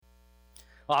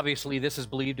Obviously, this is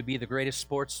believed to be the greatest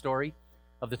sports story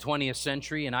of the 20th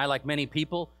century, and I, like many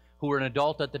people who were an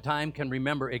adult at the time, can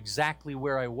remember exactly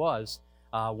where I was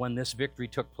when this victory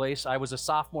took place. I was a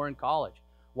sophomore in college,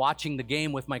 watching the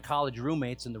game with my college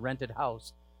roommates in the rented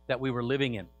house that we were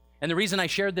living in. And the reason I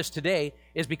shared this today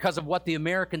is because of what the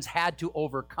Americans had to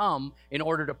overcome in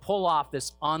order to pull off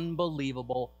this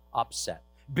unbelievable upset.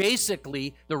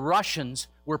 Basically, the Russians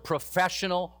were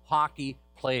professional hockey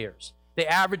players. They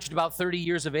averaged about 30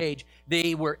 years of age.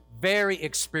 They were very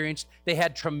experienced. They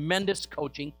had tremendous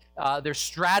coaching. Their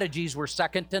strategies were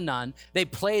second to none. They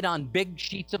played on big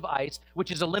sheets of ice, which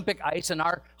is Olympic ice, and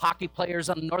our hockey players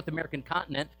on the North American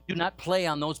continent do not play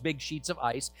on those big sheets of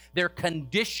ice. Their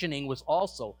conditioning was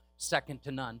also second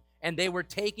to none. And they were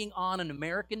taking on an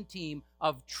American team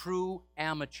of true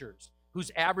amateurs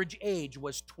whose average age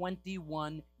was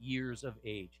 21 years of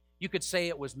age. You could say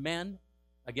it was men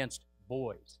against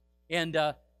boys. And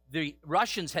the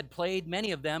Russians had played,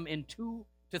 many of them, in 2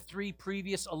 to 3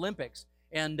 previous Olympics.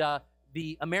 And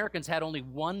the Americans had only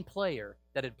one player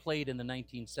that had played in the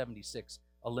 1976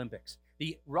 Olympics.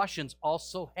 The Russians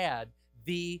also had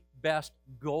the best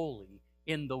goalie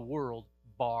in the world,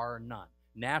 bar none.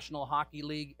 National Hockey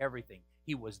League, everything.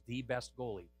 He was the best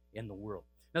goalie in the world.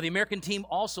 Now, the American team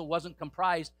also wasn't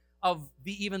comprised of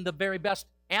even the very best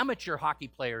amateur hockey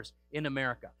players in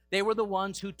America. They were the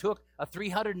ones who took a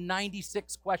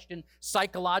 396-question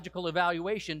psychological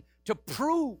evaluation to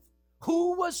prove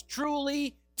who was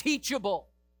truly teachable,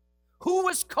 who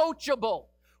was coachable,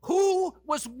 who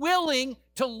was willing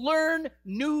to learn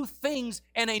new things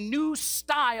and a new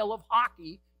style of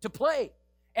hockey to play,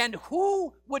 and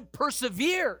who would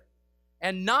persevere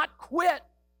and not quit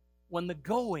when the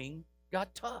going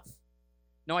got tough.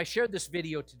 Now, I shared this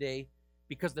video today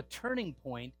because the turning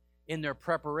point in their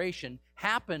preparation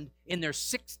happened in their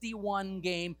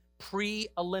 61-game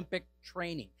pre-Olympic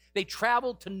training. They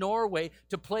traveled to Norway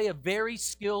to play a very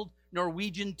skilled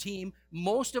Norwegian team,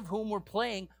 most of whom were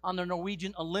playing on the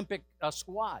Norwegian Olympic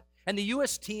squad. And the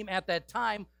U.S. team at that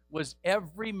time was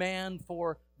every man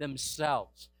for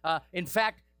themselves. In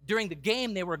fact, during the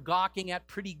game, they were gawking at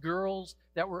pretty girls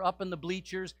that were up in the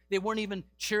bleachers. They weren't even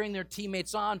cheering their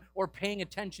teammates on or paying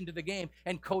attention to the game.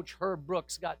 And Coach Herb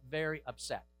Brooks got very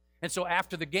upset. And so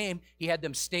after the game, he had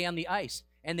them stay on the ice.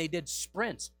 And they did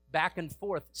sprints back and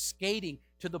forth, skating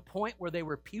to the point where they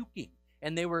were puking.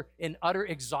 And they were in utter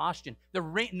exhaustion.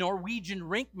 The Norwegian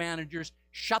rink managers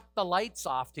shut the lights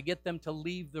off to get them to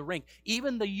leave the rink.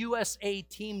 Even the USA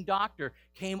team doctor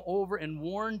came over and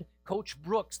warned Coach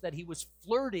Brooks that he was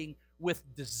flirting with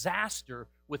disaster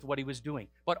with what he was doing.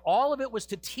 But all of it was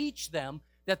to teach them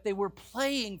that they were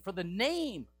playing for the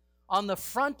name on the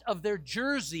front of their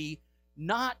jersey,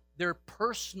 not their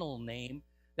personal name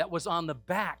that was on the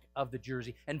back of the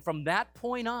jersey. And from that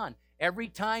point on, every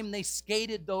time they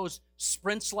skated those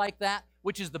sprints like that,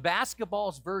 which is the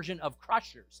basketball's version of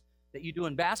crushers that you do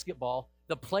in basketball,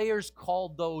 the players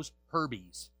called those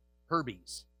Herbies.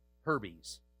 Herbies.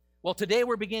 Herbies. Well, today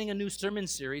we're beginning a new sermon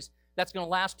series that's going to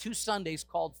last 2 Sundays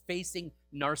called Facing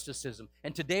Narcissism.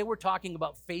 And today we're talking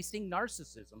about facing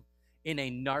narcissism in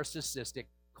a narcissistic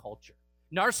culture.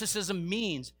 Narcissism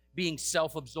means being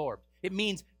self-absorbed. It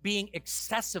means being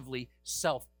excessively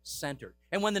self-centered.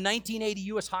 And when the 1980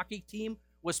 U.S. hockey team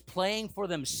was playing for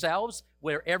themselves,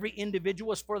 where every individual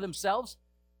was for themselves,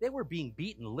 they were being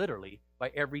beaten literally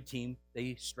by every team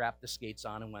they strapped the skates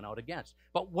on and went out against.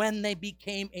 But when they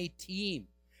became a team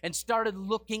and started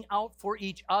looking out for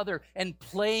each other and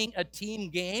playing a team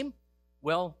game,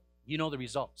 well, you know the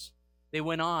results. They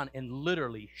went on and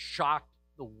literally shocked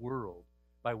the world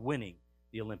by winning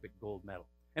the Olympic gold medal.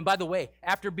 And by the way,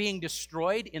 after being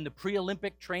destroyed in the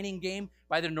pre-Olympic training game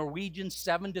by the Norwegians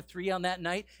 7-3 on that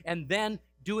night, and then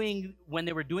when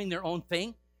they were doing their own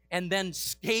thing, and then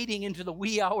skating into the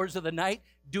wee hours of the night,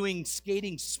 doing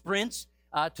skating sprints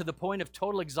to the point of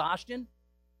total exhaustion,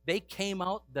 they came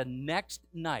out the next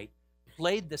night,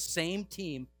 played the same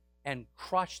team, and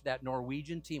crushed that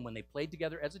Norwegian team. When they played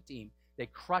together as a team, they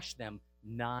crushed them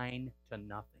 9-0.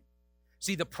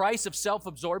 See, the price of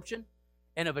self-absorption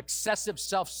and of excessive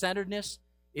self-centeredness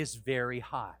is very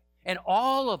high. And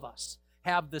all of us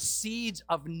have the seeds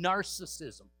of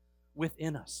narcissism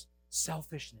within us.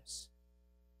 Selfishness,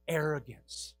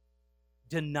 arrogance,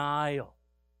 denial,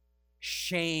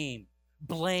 shame,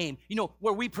 blame. You know,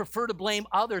 where we prefer to blame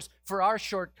others for our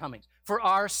shortcomings, for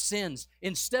our sins,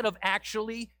 instead of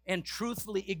actually and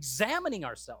truthfully examining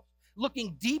ourselves,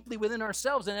 looking deeply within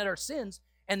ourselves and at our sins,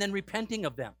 and then repenting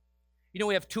of them. You know,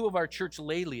 we have 2 of our church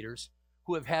lay leaders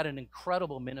who have had an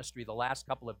incredible ministry the last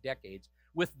couple of decades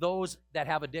with those that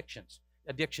have addictions.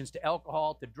 addictions to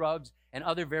alcohol, to drugs, and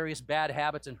other various bad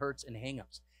habits and hurts and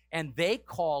hangups. And they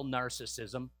call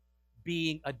narcissism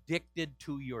being addicted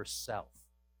to yourself.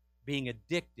 Being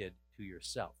addicted to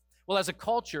yourself. Well, as a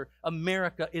culture,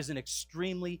 America is an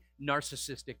extremely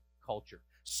narcissistic culture.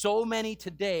 So many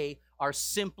today are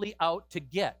simply out to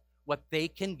get what they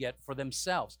can get for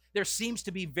themselves. There seems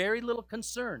to be very little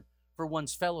concern for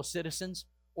one's fellow citizens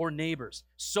or neighbors.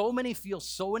 So many feel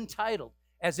so entitled,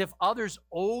 as if others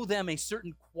owe them a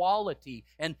certain quality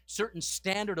and certain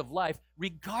standard of life,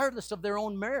 regardless of their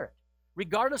own merit,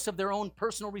 regardless of their own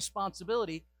personal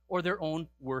responsibility or their own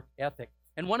work ethic.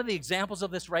 And one of the examples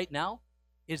of this right now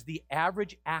is the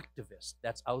average activist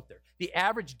that's out there. The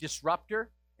average disruptor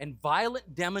and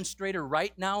violent demonstrator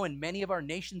right now in many of our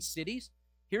nation's cities,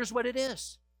 here's what it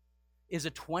is a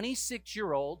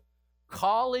 26-year-old,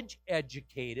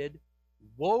 college-educated,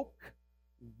 woke,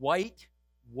 white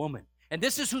woman. And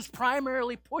this is who's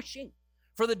primarily pushing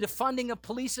for the defunding of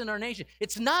police in our nation.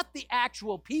 It's not the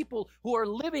actual people who are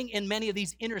living in many of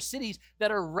these inner cities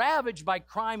that are ravaged by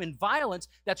crime and violence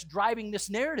that's driving this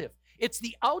narrative. It's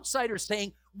the outsiders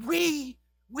saying, we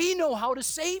know how to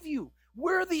save you.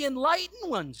 We're the enlightened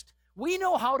ones. We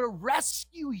know how to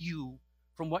rescue you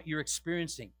from what you're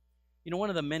experiencing. You know, one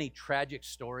of the many tragic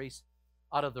stories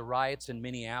out of the riots in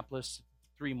Minneapolis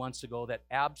 3 months ago that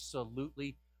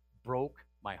absolutely broke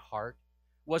my heart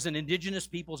was an Indigenous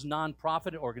Peoples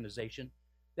nonprofit organization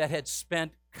that had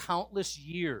spent countless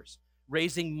years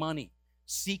raising money,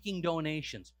 seeking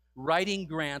donations, writing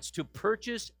grants to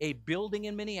purchase a building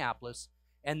in Minneapolis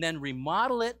and then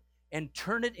remodel it and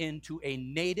turn it into a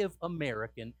Native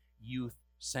American youth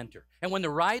center. And when the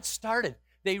riots started,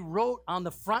 they wrote on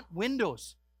the front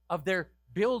windows of their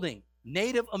building,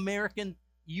 Native American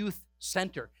Youth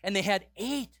Center. And they had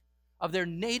 8 of their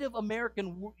Native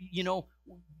American,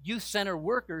 youth center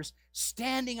workers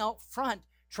standing out front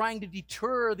trying to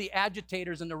deter the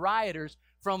agitators and the rioters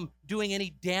from doing any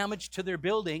damage to their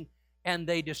building, and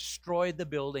they destroyed the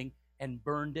building and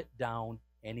burned it down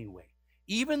anyway.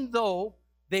 Even though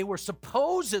they were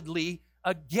supposedly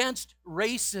against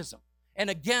racism and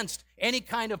against any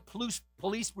kind of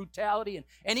police brutality and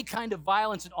any kind of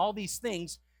violence and all these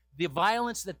things, the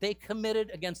violence that they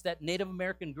committed against that Native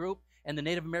American group and the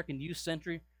Native American Youth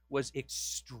Center was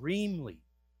extremely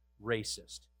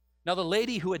racist. Now, the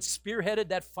lady who had spearheaded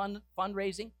that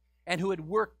fundraising and who had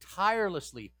worked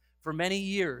tirelessly for many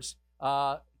years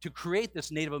to create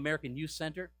this Native American Youth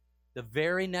Center, the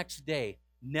very next day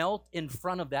knelt in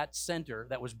front of that center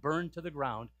that was burned to the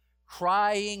ground,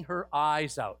 crying her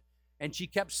eyes out. And she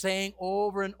kept saying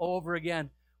over and over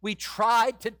again, we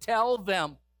tried to tell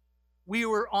them we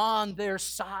were on their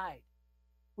side.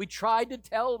 We tried to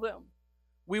tell them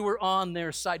we were on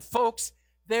their side. Folks,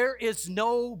 there is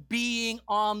no being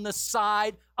on the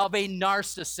side of a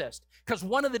narcissist, because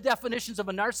one of the definitions of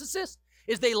a narcissist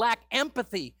is they lack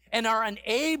empathy and are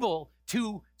unable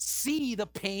to see the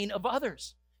pain of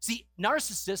others. See,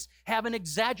 narcissists have an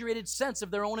exaggerated sense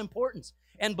of their own importance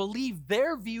and believe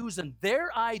their views and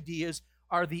their ideas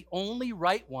are the only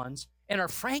right ones and are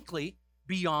frankly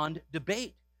beyond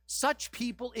debate. Such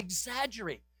people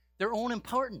exaggerate their own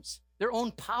importance, their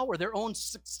own power, their own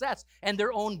success, and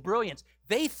their own brilliance.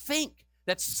 They think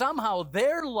that somehow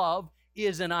their love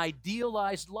is an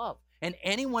idealized love, and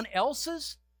anyone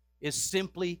else's is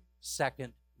simply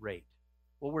second rate.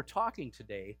 Well, we're talking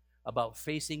today about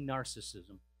facing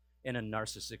narcissism in a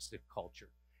narcissistic culture.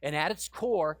 And at its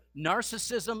core,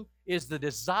 narcissism is the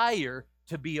desire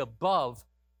to be above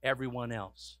everyone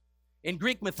else. In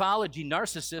Greek mythology,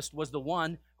 Narcissus was the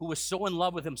one who was so in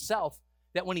love with himself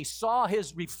that when he saw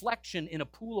his reflection in a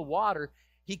pool of water,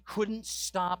 he couldn't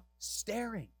stop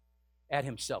staring at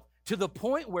himself, to the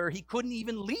point where he couldn't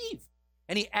even leave.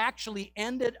 And he actually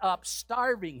ended up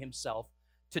starving himself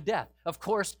to death. Of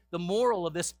course, the moral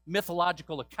of this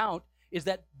mythological account is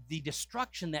that the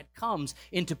destruction that comes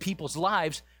into people's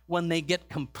lives when they get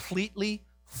completely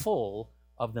full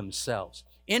of themselves.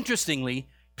 Interestingly,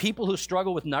 people who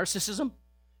struggle with narcissism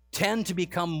tend to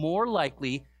become more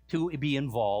likely to be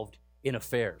involved in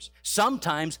affairs.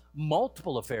 Sometimes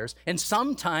multiple affairs, and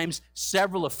sometimes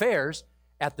several affairs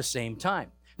at the same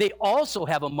time. They also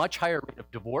have a much higher rate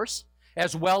of divorce,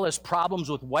 as well as problems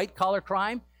with white-collar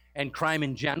crime and crime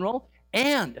in general.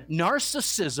 And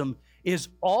narcissism is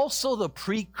also the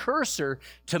precursor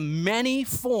to many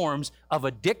forms of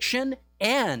addiction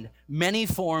and many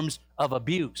forms of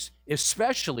abuse,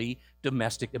 especially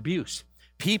domestic abuse.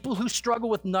 People who struggle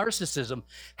with narcissism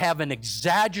have an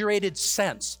exaggerated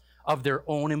sense of their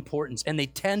own importance, and they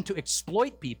tend to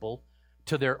exploit people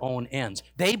to their own ends.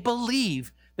 They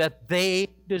believe that they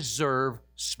deserve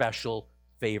special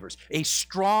favors, a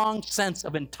strong sense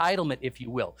of entitlement, if you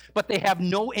will. But they have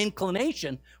no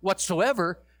inclination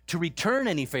whatsoever to return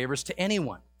any favors to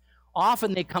anyone.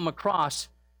 Often they come across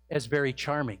as very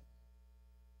charming,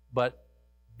 but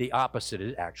the opposite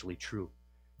is actually true.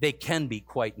 They can be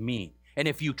quite mean. And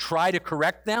if you try to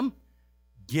correct them,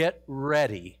 get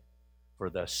ready for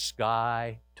the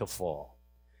sky to fall.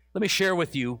 Let me share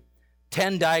with you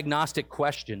 10 diagnostic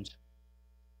questions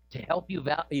to help you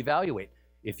evaluate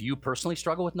if you personally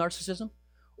struggle with narcissism,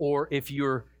 or if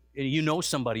you know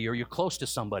somebody or you're close to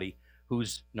somebody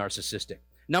who's narcissistic.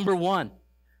 Number 1,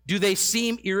 do they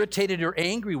seem irritated or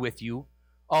angry with you,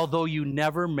 although you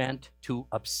never meant to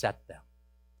upset them?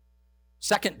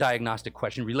 Second diagnostic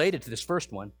question related to this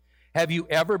first one, have you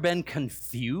ever been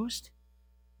confused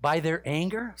by their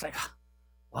anger? It's like,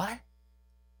 what?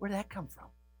 Where did that come from?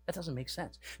 That doesn't make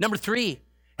sense. Number 3,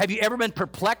 have you ever been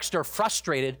perplexed or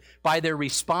frustrated by their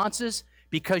responses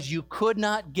because you could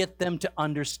not get them to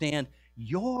understand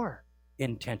your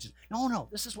intentions? No,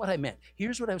 this is what I meant.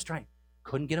 Here's what I was trying.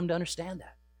 Couldn't get them to understand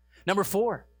that. Number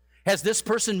 4, has this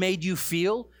person made you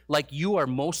feel like you are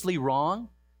mostly wrong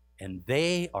and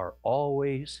they are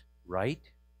always right?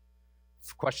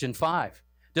 Question 5,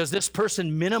 does this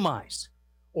person minimize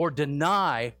or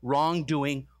deny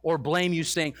wrongdoing or blame you,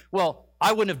 saying, well,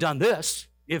 I wouldn't have done this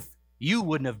if you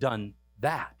wouldn't have done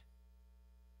that?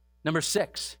 Number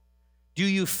 6, do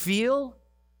you feel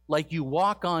like you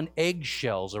walk on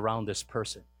eggshells around this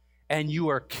person and you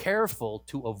are careful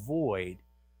to avoid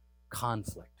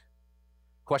conflict?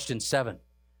 Question 7,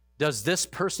 does this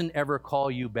person ever call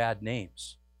you bad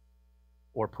names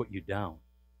or put you down?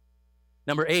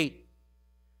 Number 8,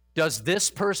 does this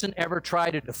person ever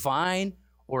try to define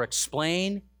or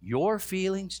explain your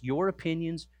feelings, your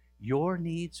opinions, your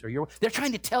needs, or they're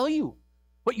trying to tell you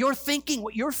what you're thinking,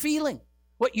 what you're feeling,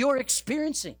 what you're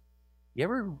experiencing? You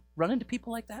ever run into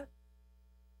people like that?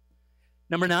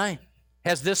 Number 9,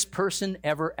 has this person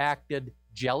ever acted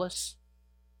jealous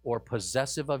or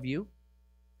possessive of you?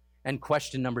 And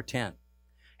question number 10,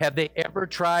 have they ever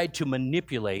tried to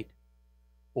manipulate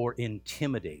or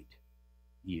intimidate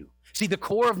you? See, the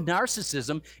core of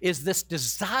narcissism is this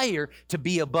desire to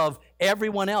be above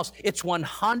everyone else. It's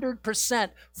 100%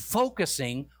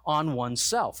 focusing on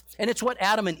oneself. And it's what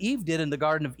Adam and Eve did in the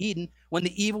Garden of Eden when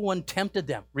the evil one tempted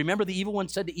them. Remember, the evil one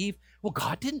said to Eve, well,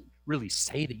 God didn't really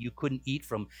say that you couldn't eat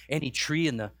from any tree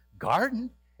in the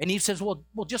garden. And Eve says, well,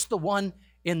 just the one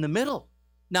in the middle.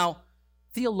 Now,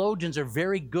 theologians are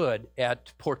very good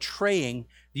at portraying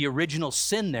the original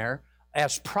sin there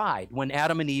as pride when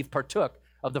Adam and Eve partook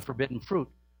of the forbidden fruit.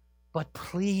 But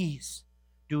please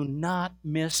do not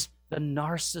miss the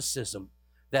narcissism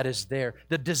that is there,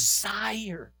 the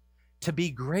desire to be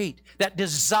great, that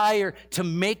desire to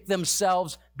make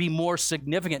themselves be more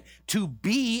significant, to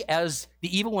be, as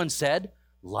the evil one said,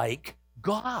 like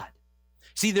God.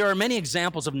 See, there are many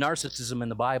examples of narcissism in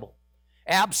the Bible.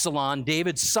 Absalom,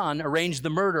 David's son, arranged the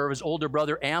murder of his older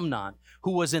brother Amnon,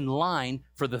 who was in line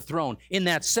for the throne. In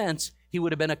that sense, he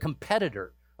would have been a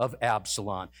competitor of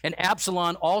Absalom. And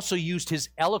Absalom also used his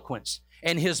eloquence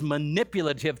and his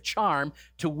manipulative charm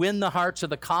to win the hearts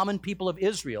of the common people of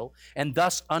Israel and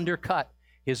thus undercut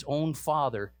his own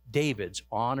father, David's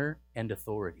honor and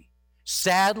authority.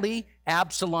 Sadly,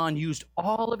 Absalom used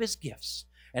all of his gifts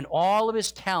and all of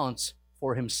his talents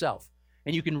for himself.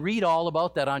 And you can read all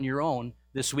about that on your own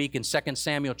this week in 2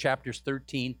 Samuel chapters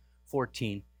 13,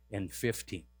 14, and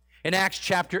 15. In Acts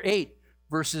chapter 8,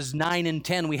 verses 9 and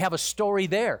 10, we have a story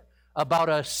there about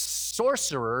a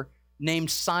sorcerer named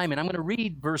Simon. I'm going to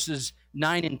read verses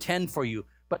 9 and 10 for you,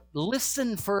 but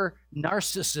listen for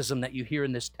narcissism that you hear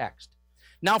in this text.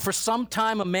 Now, for some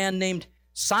time, a man named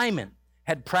Simon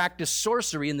had practiced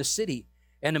sorcery in the city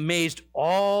and amazed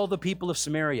all the people of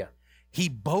Samaria. He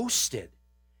boasted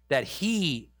that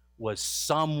he was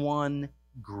someone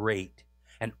great,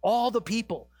 and all the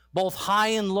people, both high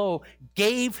and low,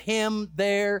 gave him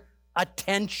their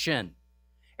attention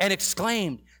and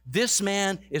exclaimed, "This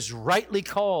man is rightly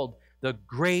called the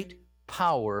great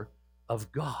power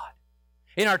of God."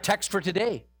 In our text for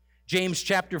today, James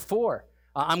chapter 4,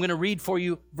 I'm going to read for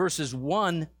you verses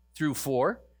 1 through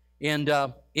 4. And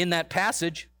in that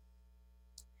passage,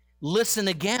 listen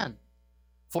again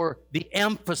for the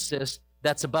emphasis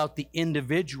that's about the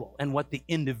individual and what the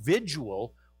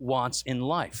individual wants in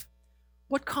life.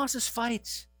 What causes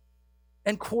fights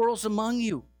and quarrels among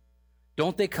you?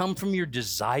 Don't they come from your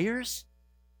desires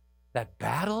that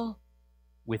battle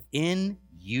within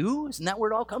you? Isn't that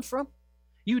where it all comes from?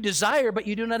 You desire, but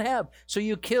you do not have. So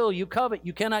you kill, you covet,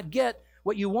 you cannot get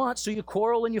what you want, so you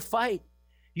quarrel and you fight.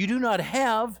 You do not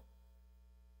have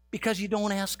because you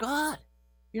don't ask God.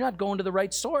 You're not going to the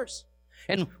right source.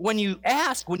 And when you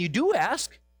do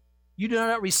ask, you do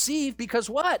not receive because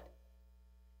what?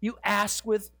 You ask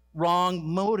with wrong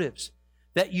motives,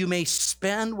 that you may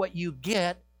spend what you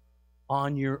get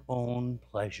on your own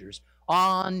pleasures,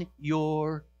 on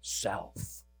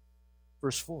yourself.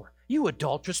 Verse 4, you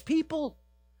adulterous people,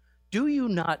 do you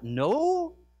not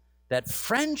know that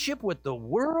friendship with the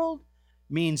world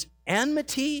means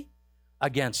enmity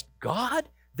against God?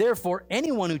 Therefore,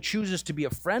 anyone who chooses to be a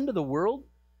friend of the world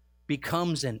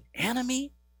becomes an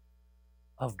enemy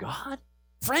of God.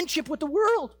 Friendship with the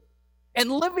world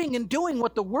and living and doing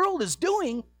what the world is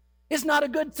doing is not a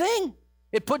good thing.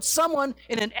 It puts someone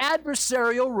in an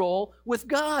adversarial role with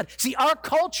God. See, our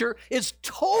culture is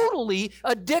totally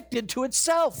addicted to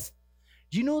itself.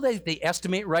 Do you know that they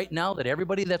estimate right now that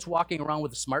everybody that's walking around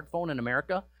with a smartphone in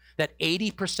America, that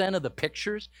 80% of the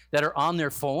pictures that are on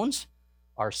their phones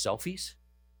are selfies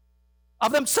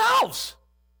of themselves?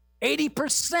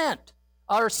 80%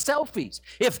 are selfies.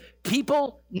 If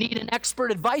people need an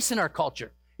expert advice in our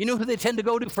culture, you know who they tend to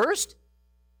go to first?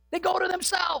 They go to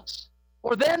themselves.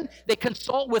 Or then they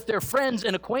consult with their friends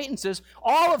and acquaintances,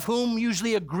 all of whom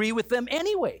usually agree with them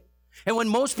anyway. And when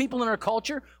most people in our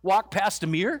culture walk past a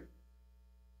mirror,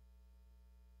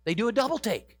 they do a double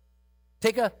take.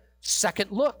 Take a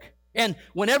second look. And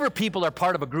whenever people are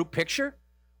part of a group picture,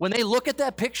 when they look at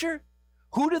that picture,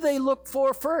 who do they look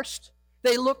for first?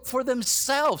 They look for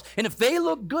themselves. And if they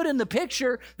look good in the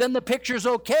picture, then the picture's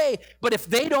okay. But if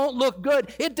they don't look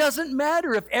good, it doesn't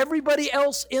matter. If everybody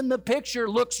else in the picture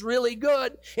looks really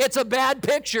good, it's a bad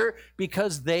picture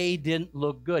because they didn't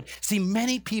look good. See,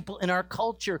 many people in our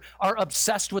culture are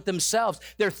obsessed with themselves.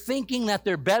 They're thinking that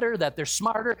they're better, that they're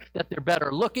smarter, that they're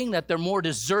better looking, that they're more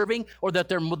deserving, or that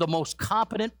they're the most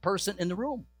competent person in the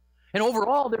room. And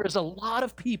overall, there is a lot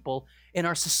of people in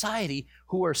our society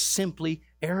who are simply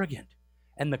arrogant.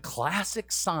 And the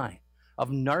classic sign of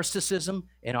narcissism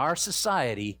in our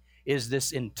society is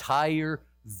this entire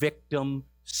victim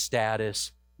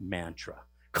status mantra.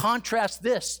 Contrast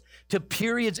this to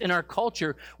periods in our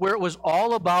culture where it was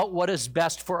all about what is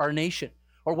best for our nation,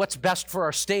 or what's best for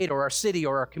our state or our city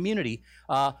or our community,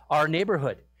 our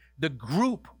neighborhood. The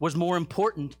group was more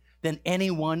important than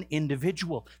any one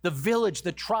individual. The village,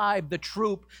 the tribe, the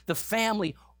troop, the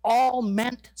family, all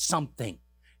meant something.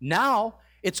 Now,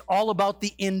 it's all about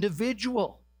the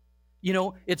individual. You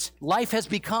know, life has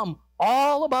become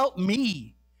all about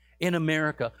me in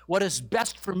America. What is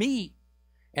best for me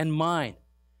and mine.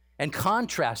 And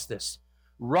contrast this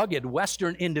rugged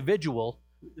Western individualism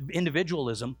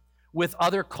with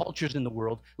other cultures in the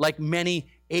world, like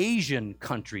many Asian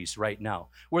countries right now,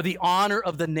 where the honor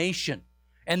of the nation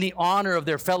and the honor of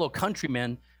their fellow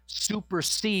countrymen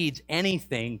supersedes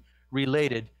anything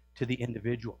related to the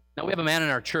individual. Now, we have a man in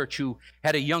our church who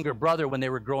had a younger brother when they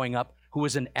were growing up who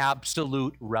was an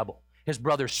absolute rebel. His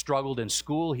brother struggled in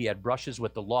school. He had brushes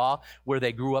with the law where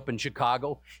they grew up in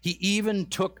Chicago. He even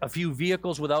took a few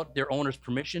vehicles without their owner's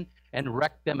permission and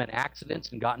wrecked them in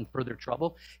accidents and got in further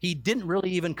trouble. He didn't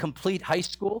really even complete high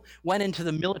school, went into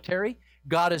the military,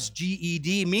 got his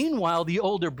GED. Meanwhile, the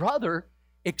older brother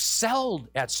excelled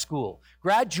at school,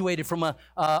 graduated from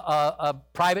a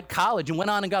private college and went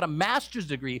on and got a master's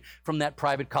degree from that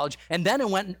private college, and then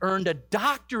went and earned a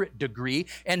doctorate degree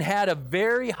and had a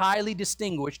very highly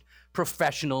distinguished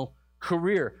professional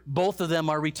career. Both of them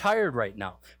are retired right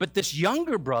now. But this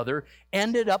younger brother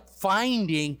ended up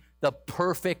finding the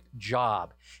perfect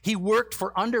job. He worked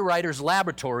for Underwriters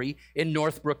Laboratory in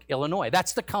Northbrook, Illinois.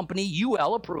 That's the company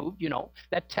UL approved,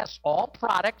 that tests all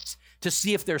products to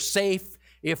see if they're safe,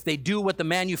 if they do what the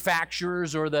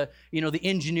manufacturers or the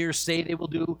engineers say they will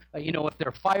do, if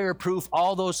they're fireproof,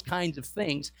 all those kinds of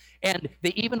things. And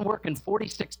they even work in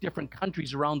 46 different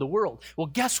countries around the world. Well,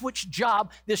 guess which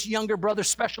job this younger brother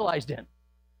specialized in?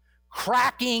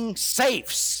 Cracking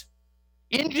safes.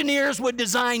 Engineers would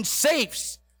design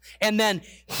safes. And then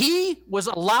he was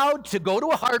allowed to go to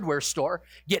a hardware store,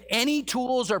 get any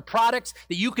tools or products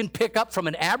that you can pick up from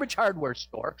an average hardware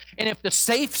store. And if the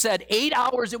safe said 8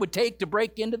 hours it would take to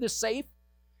break into this safe,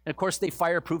 and of course they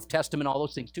fireproof test them and all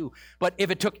those things too. But if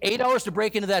it took 8 hours to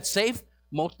break into that safe,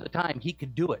 most of the time he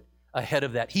could do it ahead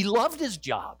of that. He loved his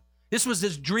job. This was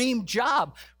his dream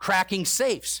job, cracking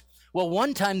safes. Well,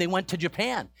 one time they went to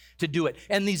Japan to do it.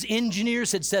 And these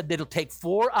engineers had said that it'll take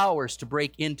 4 hours to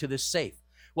break into this safe.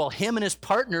 Well, him and his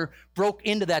partner broke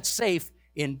into that safe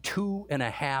in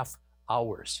 2.5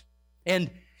 hours. And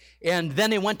then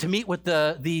they went to meet with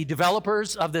the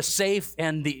developers of the safe,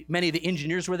 and many of the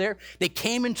engineers were there. They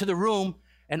came into the room,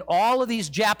 and all of these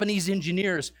Japanese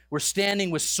engineers were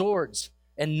standing with swords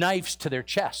and knives to their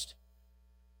chest.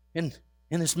 And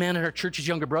And this man in our church's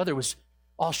younger brother was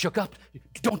all shook up.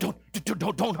 Don't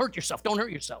hurt yourself. Don't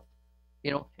hurt yourself.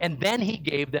 And then he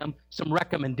gave them some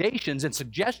recommendations and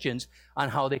suggestions on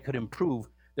how they could improve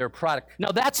their product.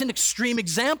 Now, that's an extreme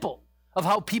example of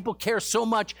how people care so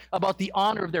much about the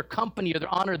honor of their company or the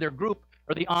honor of their group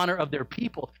or the honor of their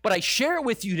people. But I share it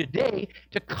with you today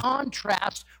to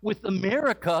contrast with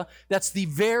America that's the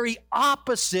very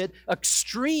opposite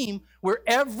extreme, where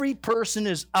every person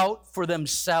is out for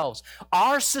themselves.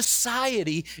 Our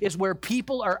society is where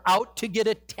people are out to get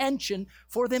attention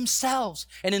for themselves.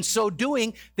 And in so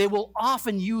doing, they will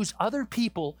often use other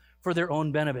people for their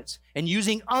own benefits and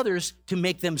using others to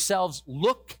make themselves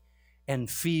look and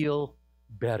feel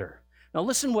better. Now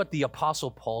listen what the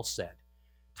Apostle Paul said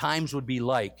times would be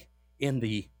like in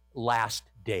the last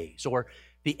days, or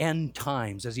the end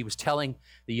times, as he was telling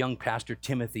the young pastor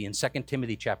Timothy in 2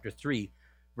 Timothy chapter 3,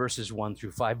 verses 1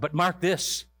 through 5. But mark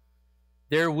this,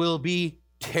 there will be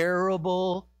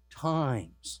terrible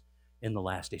times in the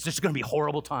last days. There's going to be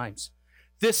horrible times.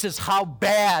 This is how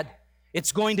bad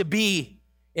it's going to be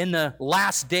in the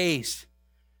last days.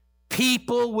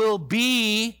 People will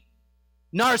be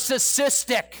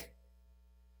narcissistic.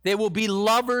 They will be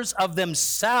lovers of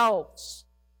themselves,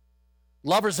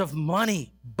 lovers of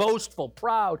money, boastful,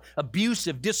 proud,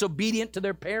 abusive, disobedient to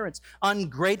their parents,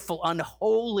 ungrateful,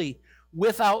 unholy,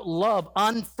 without love,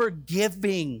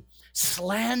 unforgiving,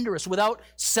 slanderous, without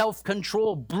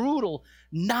self-control, brutal,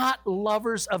 not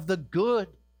lovers of the good,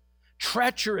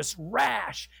 treacherous,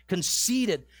 rash,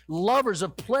 conceited, lovers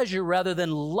of pleasure rather than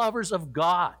lovers of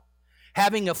God,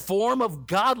 having a form of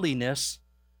godliness,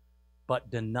 but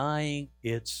denying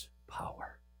its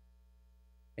power.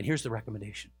 And here's the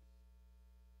recommendation.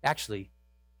 Actually,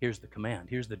 here's the command.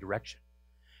 Here's the direction.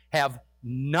 Have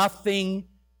nothing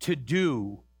to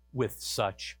do with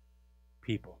such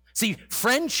people. See,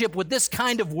 friendship with this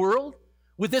kind of world,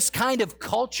 with this kind of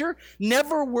culture,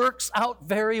 never works out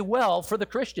very well for the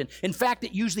Christian. In fact,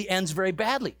 it usually ends very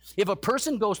badly. If a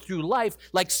person goes through life,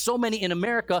 like so many in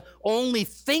America, only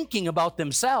thinking about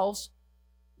themselves,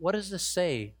 what does this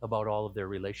say about all of their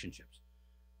relationships?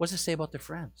 What does it say about their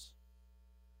friends,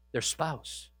 their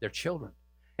spouse, their children?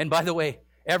 And by the way,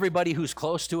 everybody who's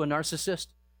close to a narcissist,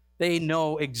 they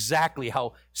know exactly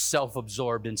how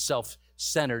self-absorbed and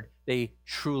self-centered they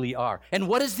truly are. And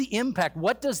what is the impact?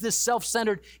 What does this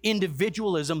self-centered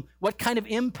individualism, what kind of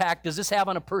impact does this have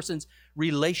on a person's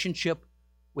relationship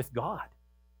with God?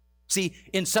 See,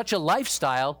 in such a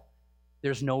lifestyle,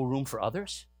 there's no room for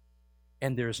others,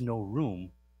 and there's no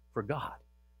room for God.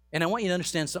 And I want you to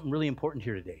understand something really important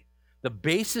here today. The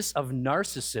basis of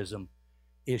narcissism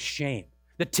is shame.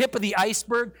 The tip of the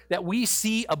iceberg that we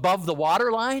see above the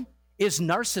waterline is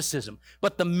narcissism.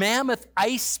 But the mammoth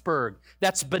iceberg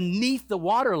that's beneath the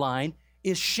waterline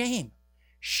is shame.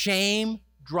 Shame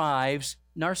drives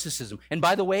narcissism. And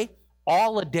by the way,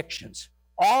 all addictions,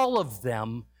 all of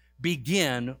them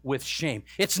begin with shame.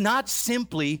 It's not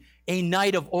simply a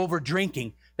night of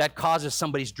over-drinking that causes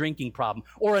somebody's drinking problem,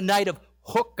 or a night of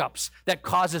hookups that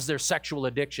causes their sexual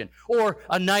addiction, or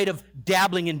a night of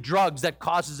dabbling in drugs that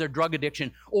causes their drug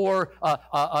addiction, or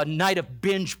a night of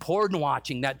binge porn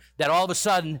watching that all of a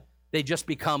sudden they just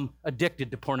become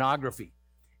addicted to pornography.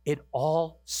 It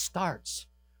all starts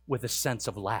with a sense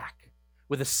of lack,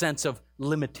 with a sense of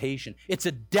limitation. It's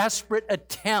a desperate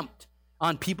attempt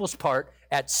on people's part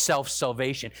at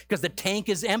self-salvation, because the tank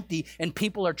is empty and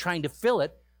people are trying to fill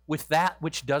it with that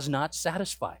which does not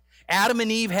satisfy. Adam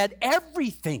and Eve had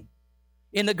everything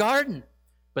in the garden,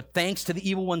 but thanks to the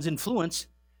evil one's influence,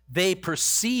 they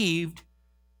perceived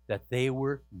that they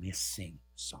were missing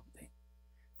something.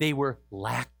 They were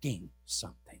lacking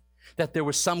something, that there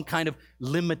was some kind of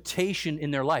limitation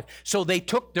in their life. So they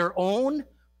took their own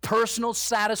personal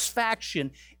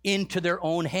satisfaction into their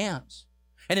own hands.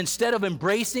 And instead of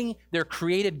embracing their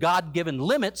created God-given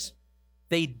limits,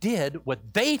 they did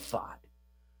what they thought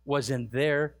was in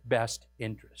their best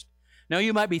interest. Now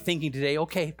you might be thinking today,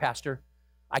 okay, Pastor,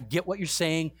 I get what you're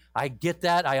saying. I get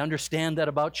that. I understand that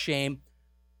about shame.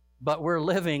 But we're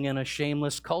living in a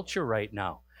shameless culture right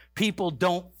now. People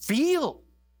don't feel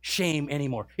shame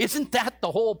anymore. Isn't that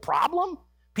the whole problem?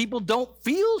 People don't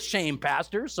feel shame,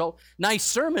 Pastor. So nice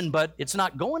sermon, but it's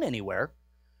not going anywhere.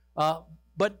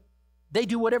 But they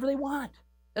do whatever they want.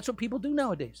 That's what people do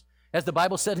nowadays. As the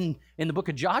Bible said in the book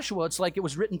of Joshua, it's like it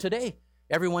was written today.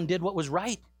 Everyone did what was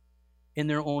right in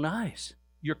their own eyes.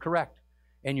 You're correct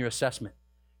in your assessment.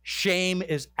 Shame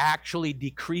is actually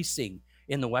decreasing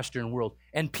in the Western world,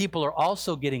 and people are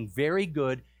also getting very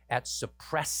good at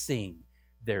suppressing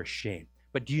their shame.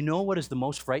 But do you know what is the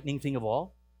most frightening thing of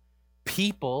all?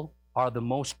 People are the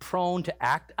most prone to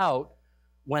act out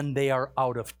when they are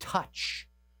out of touch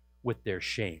with their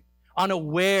shame,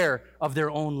 unaware of their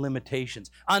own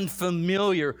limitations,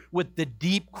 unfamiliar with the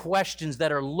deep questions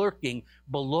that are lurking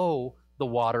below the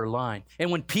water line.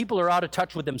 And when people are out of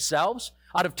touch with themselves,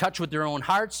 out of touch with their own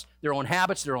hearts, their own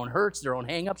habits, their own hurts, their own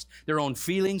hang-ups, their own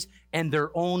feelings, and their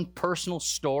own personal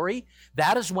story,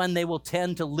 that is when they will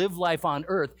tend to live life on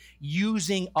earth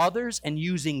using others and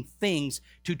using things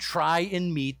to try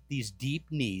and meet these deep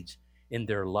needs in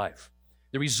their life.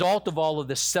 The result of all of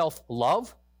this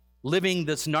self-love, living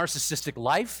this narcissistic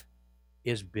life,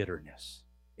 is bitterness.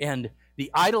 And the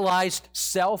idolized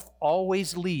self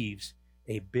always leaves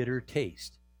a bitter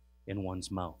taste in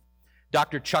one's mouth.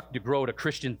 Dr. Chuck DeGroat, a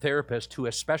Christian therapist who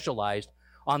has specialized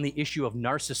on the issue of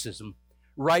narcissism,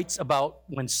 writes about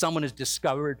when someone is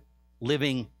discovered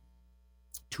living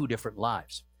two different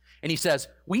lives. And he says,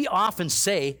 we often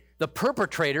say the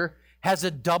perpetrator has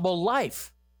a double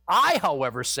life. I,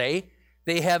 however, say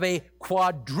they have a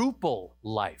quadruple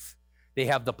life. They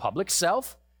have the public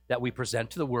self that we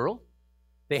present to the world.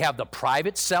 They have the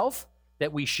private self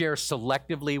that we share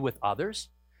selectively with others.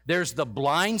 There's the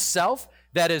blind self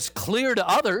that is clear to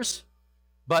others,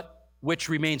 but which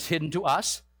remains hidden to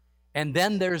us. And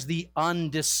then there's the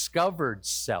undiscovered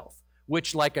self,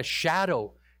 which, like a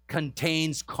shadow,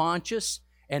 contains conscious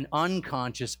and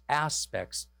unconscious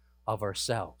aspects of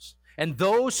ourselves. And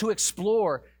those who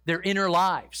explore their inner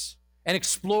lives and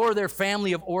explore their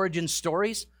family of origin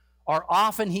stories are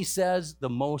often, he says, the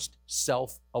most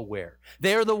self-aware.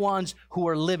 They're the ones who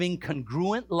are living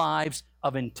congruent lives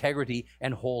of integrity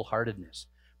and wholeheartedness.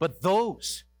 But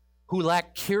those who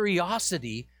lack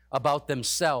curiosity about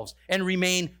themselves and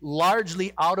remain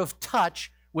largely out of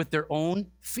touch with their own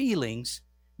feelings,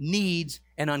 needs,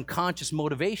 and unconscious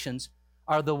motivations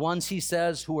are the ones, he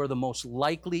says, who are the most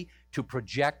likely to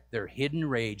project their hidden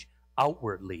rage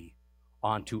outwardly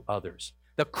onto others.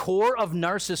 The core of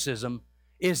narcissism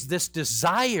is this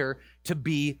desire to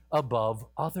be above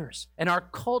others. And our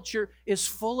culture is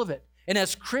full of it. And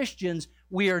as Christians,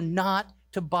 we are not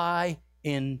to buy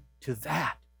into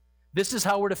that. This is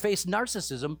how we're to face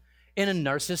narcissism in a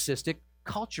narcissistic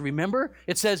culture. Remember,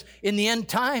 it says, in the end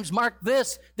times, mark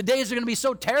this, the days are going to be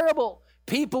so terrible.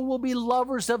 People will be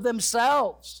lovers of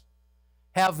themselves,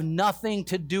 have nothing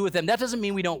to do with them. That doesn't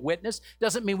mean we don't witness,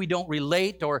 doesn't mean we don't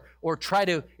relate or try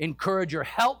to encourage or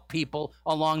help people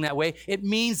along that way. It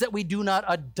means that we do not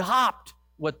adopt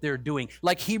what they're doing.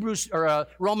 Like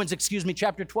Romans,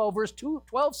 chapter 12, verse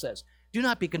 12 says, do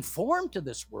not be conformed to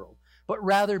this world, but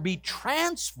rather be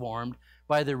transformed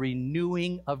by the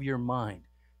renewing of your mind,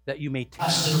 that you may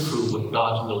test and prove what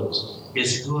God's will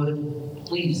is good,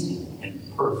 pleasing,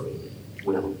 and perfect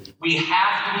will. We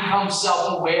have to become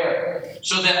self-aware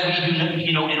so that we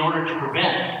do not, in order to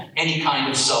prevent any kind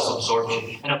of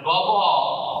self-absorption. And above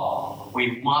all,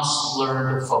 we must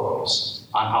learn to focus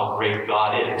on how great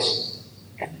God is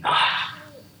and not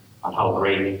on how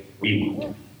great we want to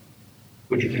be.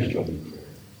 Would you please join me in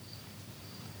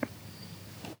prayer?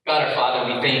 God our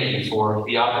Father, we thank you for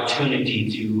the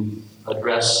opportunity to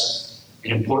address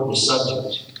an important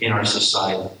subject in our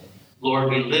society. Lord,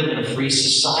 we live in a free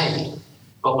society.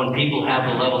 But when people have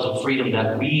the levels of freedom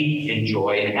that we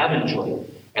enjoy and have enjoyed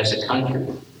as a country,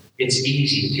 it's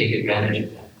easy to take advantage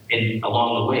of that. And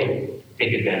along the way,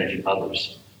 take advantage of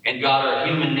others. And God, our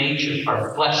human nature,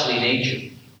 our fleshly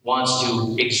nature, wants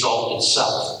to exalt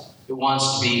itself. It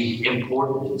wants to be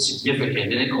important and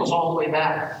significant. And it goes all the way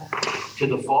back to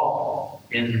the fall,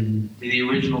 in the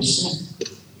original sin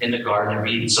in the Garden of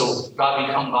Eden. So, God,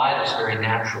 we come by this very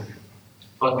naturally.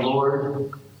 But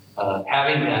Lord,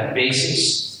 having that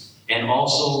basis and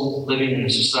also living in the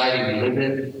society we live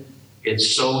in,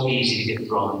 it's so easy to get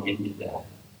drawn into that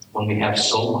when we have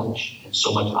so much and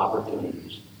so much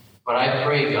opportunities. But I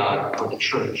pray, God, for the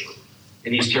church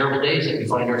in these terrible days that we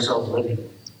find ourselves living,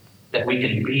 that we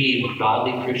can be the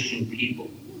godly Christian people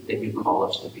that you call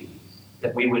us to be,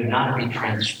 that we would not be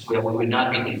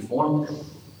conformed,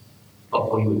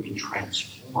 but we would be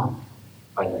transformed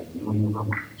by the renewing of our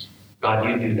minds. God,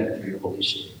 you do that through your Holy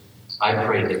Spirit. I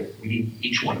pray that we,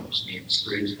 each one of us, may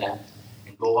experience that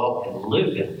and go out and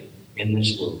live that in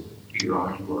this world to your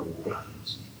honor and glory.